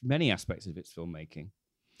praised many aspects of its filmmaking,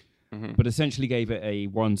 but essentially gave it a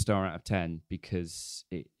 1 star out of 10 because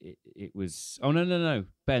it was... Oh, no.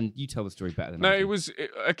 Ben, you tell the story better than I do.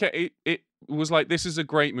 It was like, this is a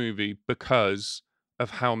great movie because of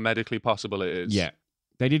how medically possible it is. Yeah.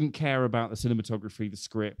 They didn't care about the cinematography, the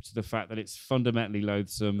script, the fact that it's fundamentally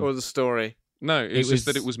loathsome. Or the story. No, it's just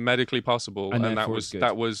that it was medically possible, and that was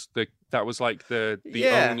like the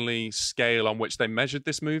Yeah. only scale on which they measured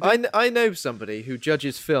this movie. I know somebody who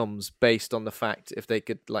judges films based on the fact if they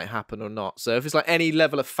could like happen or not. So if it's like any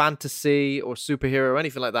level of fantasy or superhero or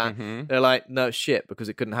anything like that, they're like, no shit, because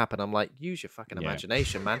it couldn't happen. I'm like, use your fucking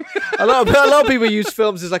imagination, man. a lot of people use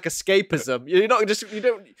films as like escapism. You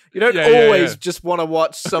don't always just want to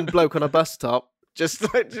watch some bloke on a bus stop. Just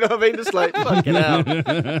like, do you know what I mean? Just like, fucking hell.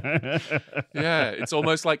 Yeah, it's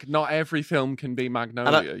almost like not every film can be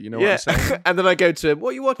Magnolia. You know what I'm saying? And then I go to him,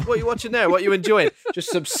 what you watching there? What are you enjoying?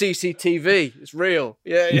 Just some CCTV. It's real.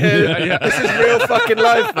 Yeah. This is real fucking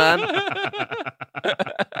life, man.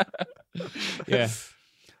 Yeah.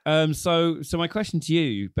 So my question to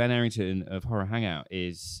you, Ben Arrington of Horror Hangout,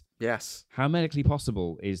 is yes. How medically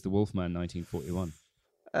possible is The Wolfman 1941?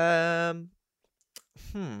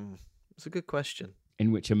 It's a good question.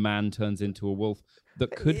 In which a man turns into a wolf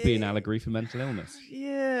that could be an allegory for mental illness.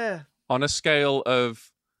 Yeah. On a scale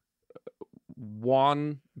of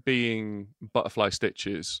 1 being butterfly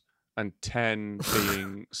stitches and 10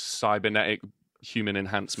 being cybernetic human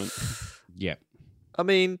enhancement. Yeah. I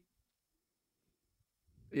mean,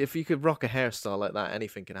 if you could rock a hairstyle like that,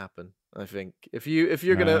 anything can happen. I think if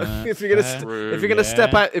you're gonna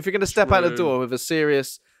step out the door with a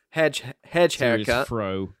serious hedge haircut,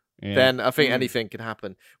 fro. Yeah. Then I think anything can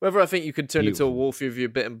happen. Whether I think you could turn into a wolf if you're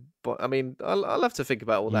bitten, but I mean, I'll have to think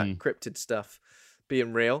about all that cryptid stuff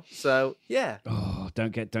being real. So yeah. Oh,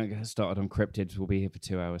 don't get started on cryptids. We'll be here for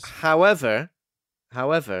 2 hours. However,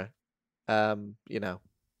 yeah.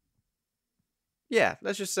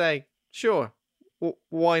 Let's just say, sure.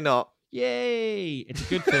 Why not? Yay! It's a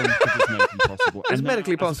good film because it's medically possible. It's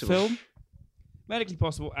medically possible. As a film, medically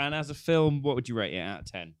possible, and as a film, what would you rate it out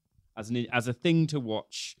of 10? As a thing to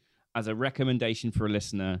watch, as a recommendation for a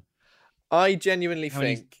listener. I genuinely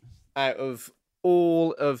think out of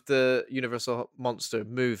all of the Universal Monster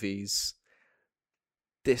movies,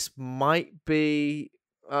 this might be...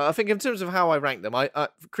 I think in terms of how I rank them,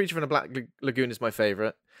 Creature from the Black Lagoon is my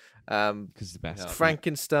favourite. Because it's the best.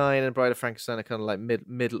 Frankenstein and Bride of Frankenstein are kind of like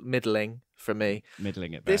middling for me.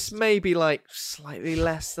 Middling at best. This may be like slightly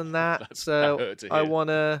less than that. So I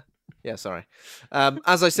want to... Yeah, sorry.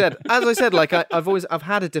 As I said, like I've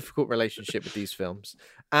had a difficult relationship with these films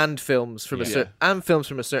and films from a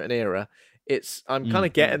certain era. I'm kind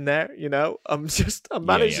of getting there, you know. I'm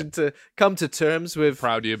managing to come to terms with.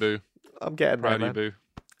 Proud of you, boo. I'm getting proud there, of you, boo.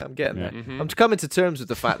 I'm getting there. I'm coming to terms with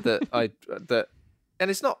the fact that and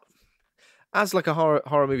it's not. As like a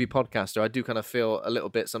horror movie podcaster, I do kind of feel a little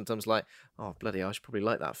bit sometimes like, oh bloody hell, I should probably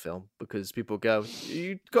like that film, because people go,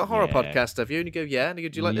 "You got a horror podcast, have you?" And you go, "Yeah." And you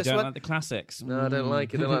go, "Do you like this one?" Don't like the classics. No, I don't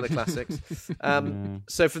like it. I don't like the classics.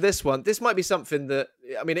 So for this one, this might be something that,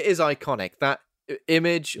 I mean, it is iconic. That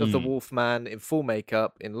image of the Wolfman in full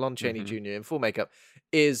makeup, in Lon Chaney Jr. in full makeup,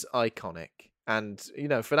 is iconic, and you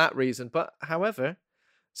know, for that reason. But however.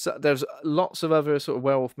 So there's lots of other sort of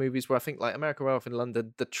werewolf movies where I think, like American Werewolf in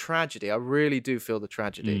London, the tragedy, I really do feel the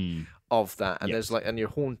tragedy of that. And there's like, and you're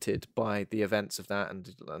haunted by the events of that. And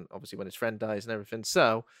obviously when his friend dies and everything.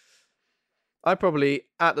 So I probably,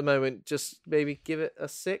 at the moment, just maybe give it a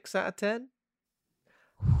 6 out of 10.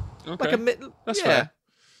 Okay. Like That's fair.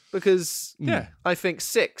 Because I think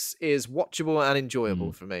 6 is watchable and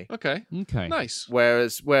enjoyable for me. Okay. Nice.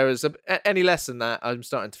 Whereas any less than that, I'm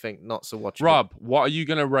starting to think not so watchable. Rob, what are you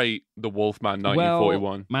going to rate The Wolfman 1941?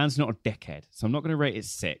 Well, man's not a dickhead, so I'm not going to rate it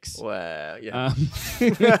 6. Well, yeah.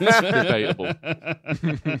 Debatable.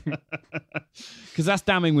 Because that's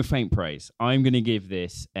damning with faint praise. I'm going to give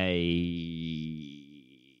this a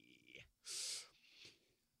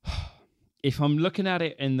if I'm looking at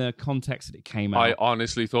it in the context that it came out, I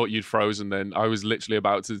honestly thought you'd frozen then. I was literally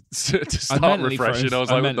about to start mentally refreshing. froze. I was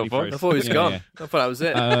I like, what the mentally fuck? froze. I thought he was Yeah, gone. yeah. I thought that was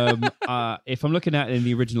it. If I'm looking at it in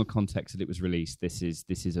the original context that it was released, this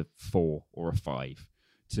is a 4 or a 5.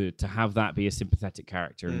 To have that be a sympathetic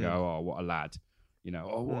character and go, oh, what a lad,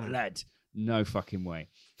 oh, what a lad. No fucking way.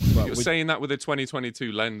 But You're saying that with a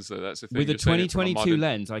 2022 lens, though. That's the thing. with a You're saying it from a 2022 modern-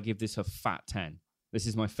 lens, I give this a fat 10. This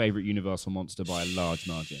is my favorite Universal monster by a large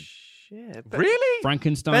margin. Yeah, Really?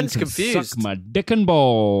 Frankenstein Ben's can confused. suck my dick and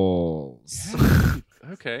balls.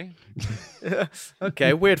 Okay.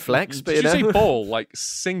 okay, weird flex, but Did you say know. ball, like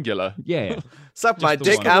singular? Yeah, Suck my the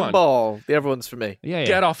dick one. and One. ball. The other one's for me. yeah.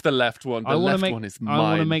 Get off the left one. The I want left to make. one is I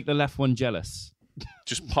want to mine. make the left one jealous.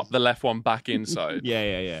 Just pop the left one back inside.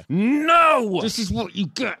 Yeah. No. This is what you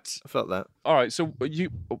get. I felt that. All right. So what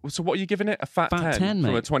are you giving it? A fat 10 10, from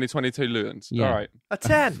mate. a 2022 lens. Yeah. All right. A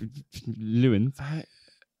 10. Lewin.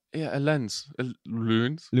 Yeah, a lens. A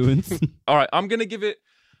lens. Lewins. All right. I'm gonna give it.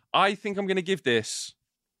 I think I'm gonna give this.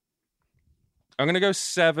 I'm gonna go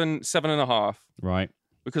 7.5. Right.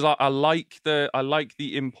 Because I like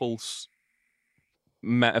the impulse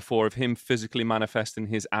metaphor of him physically manifesting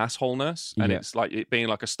his assholeness, and Yeah. it's like it being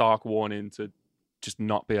like a stark warning to just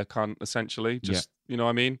not be a cunt, essentially. Just you know what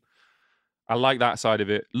I mean? I like that side of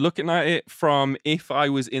it. Looking at it from if I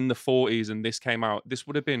was in the 40s and this came out, this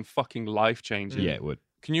would have been fucking life changing. Yeah, it would.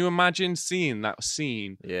 Can you imagine seeing that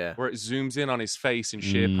scene Yeah. where it zooms in on his face in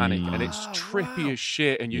sheer panic and it's trippy as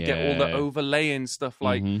shit, and you get all the Yeah. overlaying stuff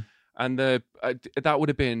like, and the that would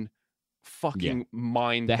have been fucking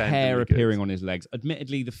mind. The hair appearing on his legs.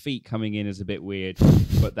 Admittedly, the feet coming in is a bit weird,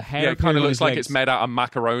 but the hair Yeah, it kind appearing of on looks his like legs- it's made out of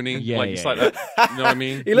macaroni. Yeah, like it's yeah, like yeah. that. You know what I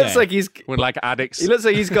mean? He looks Yeah. like he's When like addicts, he looks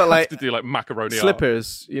like he's got like to do like macaroni art.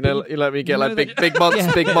 slippers. You know when you get like big big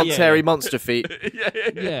Yeah. hairy monster feet.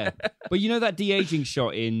 Yeah, but you know that de-aging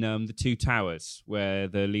shot in the Two Towers where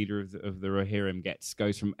the leader of the Rohirrim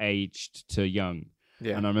goes from aged to young.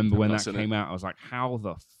 Yeah. And I remember when not that seen came out, I was like, how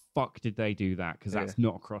the fuck did they do that? Because that's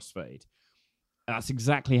not a crossfade. That's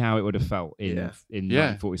exactly how it would have felt in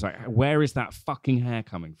 1940s. Like, where is that fucking hair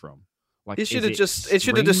coming from? Like, It should is have just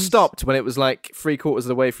strings? stopped when it was like 3/4 of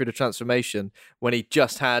the way through the transformation when he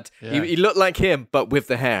just had he looked like him but with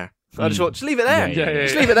the hair. I just thought, just leave it there. Yeah.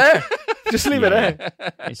 Just leave it there. Just leave it there.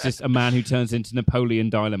 It's just a man who turns into Napoleon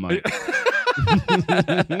Dynamite.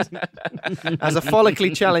 As a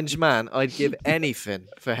follically challenged man, I'd give anything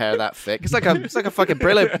for hair that thick. It's like a fucking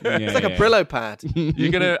Brillo. It's like a Brillo pad.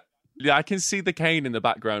 You're gonna. Yeah, I can see the cane in the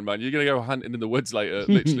background, man. You're gonna go hunting in the woods later.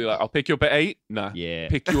 Literally, like, I'll pick you up at 8. Nah, Yeah.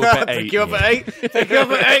 pick you up at 8. Pick you up at 8. Pick you up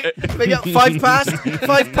at 8. Pick you up 5 past.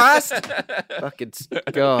 5 past. Fucking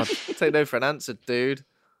God. Take no for an answer, dude.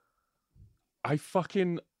 I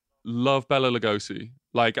fucking love Bela Lugosi.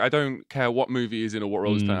 Like, I don't care what movie he's in or what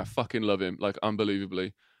role he's playing. I fucking love him, like,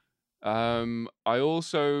 unbelievably. I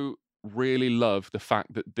also really love the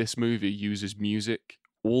fact that this movie uses music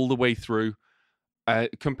all the way through.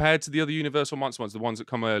 Compared to the other Universal monster ones, the ones that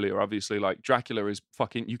come earlier, obviously, like Dracula is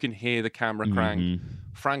fucking, you can hear the camera crank.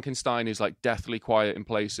 Frankenstein is like deathly quiet in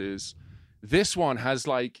places. This one has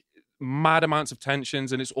like mad amounts of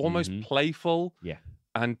tensions and it's almost playful. Yeah.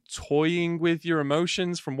 And toying with your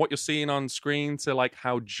emotions from what you're seeing on screen to like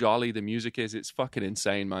how jolly the music is. It's fucking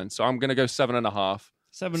insane, man. So I'm going to go 7.5.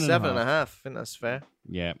 7.5. I think that's fair.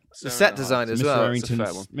 Yeah. The set design as Mr. well.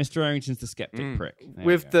 Mr. Arrington's the skeptic prick. There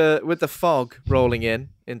With we go. the fog rolling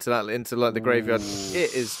into like the graveyard,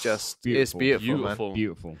 it is just it's beautiful, man.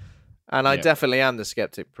 Beautiful. And I Yeah. definitely am the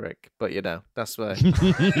skeptic prick, but you know that's where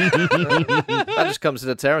that just comes to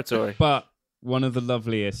the territory. But one of the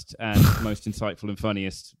loveliest and most insightful and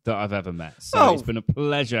funniest that I've ever met. So Oh. it's been a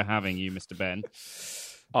pleasure having you, Mr. Ben.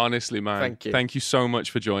 Honestly, man. Thank you. so much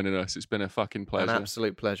for joining us. It's been a fucking An pleasure.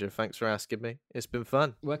 absolute pleasure. Thanks for asking me. It's been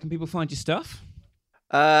fun. Where can people find your stuff?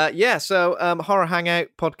 So Horror Hangout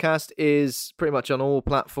podcast is pretty much on all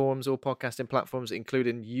platforms, all podcasting platforms,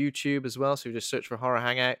 including YouTube as well. So you just search for Horror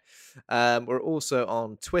Hangout. We're also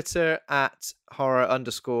on Twitter at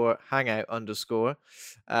horror_hangout_.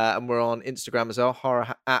 And we're on Instagram as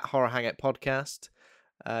well, at Horror Hangout Podcast.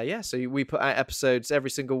 So we put out episodes every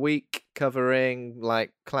single week covering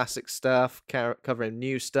like classic stuff, covering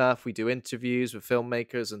new stuff. We do interviews with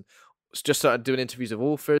filmmakers and just started doing interviews of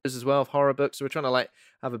authors as well of horror books. So we're trying to like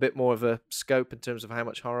have a bit more of a scope in terms of how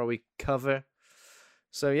much horror we cover.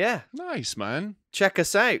 So yeah, Nice, man. check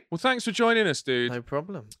us out. Well, thanks for joining us, dude. No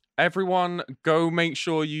problem. Everyone, go make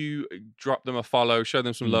sure you drop them a follow, show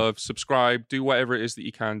them some love, subscribe, do whatever it is that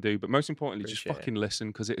you can do. But most importantly, just Appreciate it. fucking listen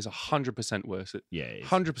because it is 100% worth it. Yeah, it is.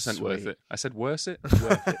 100% worth Sweet. it. I said worth it?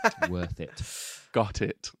 Worth it. Worth it. Got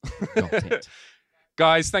it. Got it.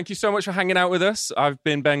 Guys, thank you so much for hanging out with us. I've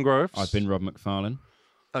been Ben Groves. I've been Rob McFarlane.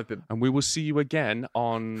 And we will see you again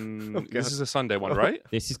on... This is a Sunday one, right?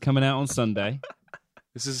 This is coming out on Sunday.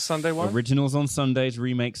 This is a Sunday one? Originals on Sundays,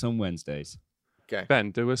 remakes on Wednesdays. Okay.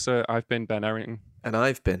 Ben, do us a... I've been Ben Errington. And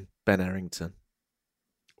I've been Ben Errington.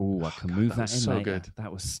 Oh, I can move that in so later. good.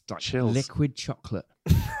 That was like Chills. liquid chocolate.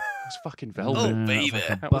 It's fucking velvet. Oh, baby. like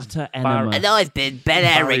a That was butter enema. And I've been Ben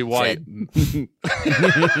Barry White. Errington.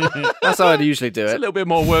 That's how I'd usually do It's a it. little bit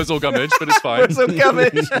more Wurzel Gummidge, but it's fine. Wurzel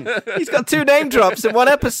Gummidge. He's got 2 name drops in one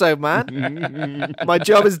episode, man. My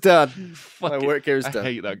job is done. My work here is I done.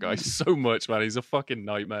 hate that guy so much, man. He's a fucking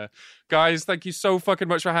nightmare. Guys, thank you so fucking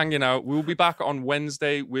much for hanging out. We'll be back on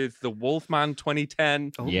Wednesday with The Wolfman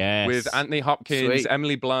 2010 Yes. with Anthony Hopkins, Sweet.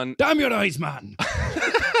 Emily Blunt, Damn your eyes, man.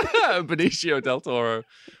 Benicio del Toro.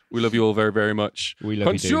 We love you all very, very much. We love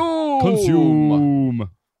Consume! you. Consume.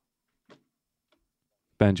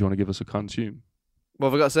 Ben, do you want to give us a consume? What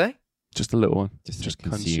have I got to say? Just a little one. Just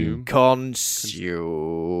consume. Consume.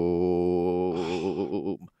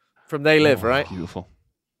 From They Live, right? Beautiful.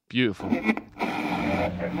 Beautiful.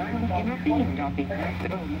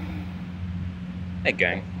 Hey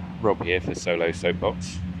gang, Rob here for Solo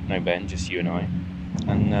Soapbox. No Ben, just you and I.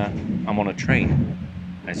 And I'm on a train.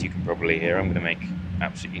 As you can probably hear, I'm going to make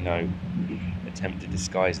absolutely no attempt to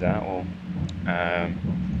disguise that. Or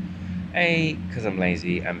A, because I'm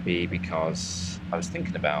lazy, and B, because I was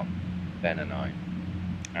thinking about Ben and I,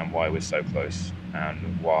 and why we're so close,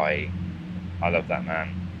 and why I love that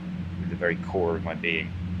man with the very core of my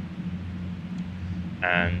being.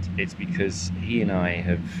 And it's because he and I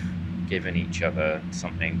have given each other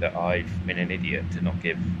something that I've been an idiot to not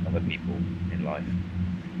give other people in life,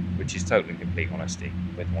 which is total and complete honesty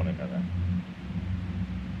with one another.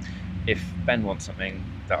 If Ben wants something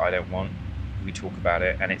that I don't want, we talk about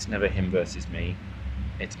it, and it's never him versus me,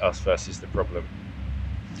 it's us versus the problem.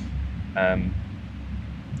 And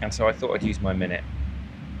so I thought I'd use my minute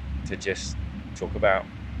to just talk about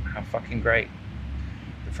how fucking great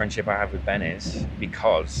the friendship I have with Ben is,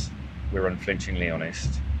 because we're unflinchingly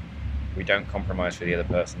honest. We don't compromise for the other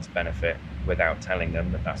person's benefit without telling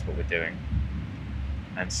them that that's what we're doing.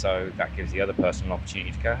 And so that gives the other person an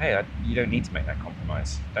opportunity to go, hey, you don't need to make that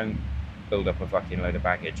compromise. Don't build up a fucking load of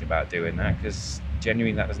baggage about doing that, because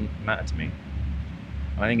genuinely that doesn't matter to me.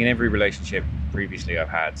 And I think in every relationship previously I've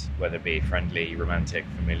had, whether it be friendly, romantic,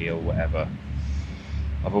 familial, whatever,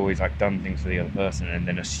 I've always done things for the other person and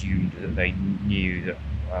then assumed that they knew that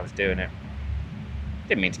I was doing it.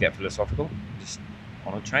 Didn't mean to get philosophical, just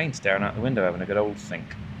on a train staring out the window having a good old think.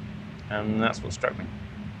 And that's what struck me.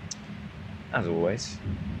 As always,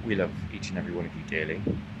 we love each and every one of you dearly,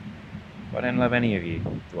 but I don't love any of you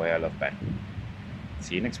the way I love Ben.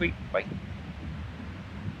 See you next week. Bye.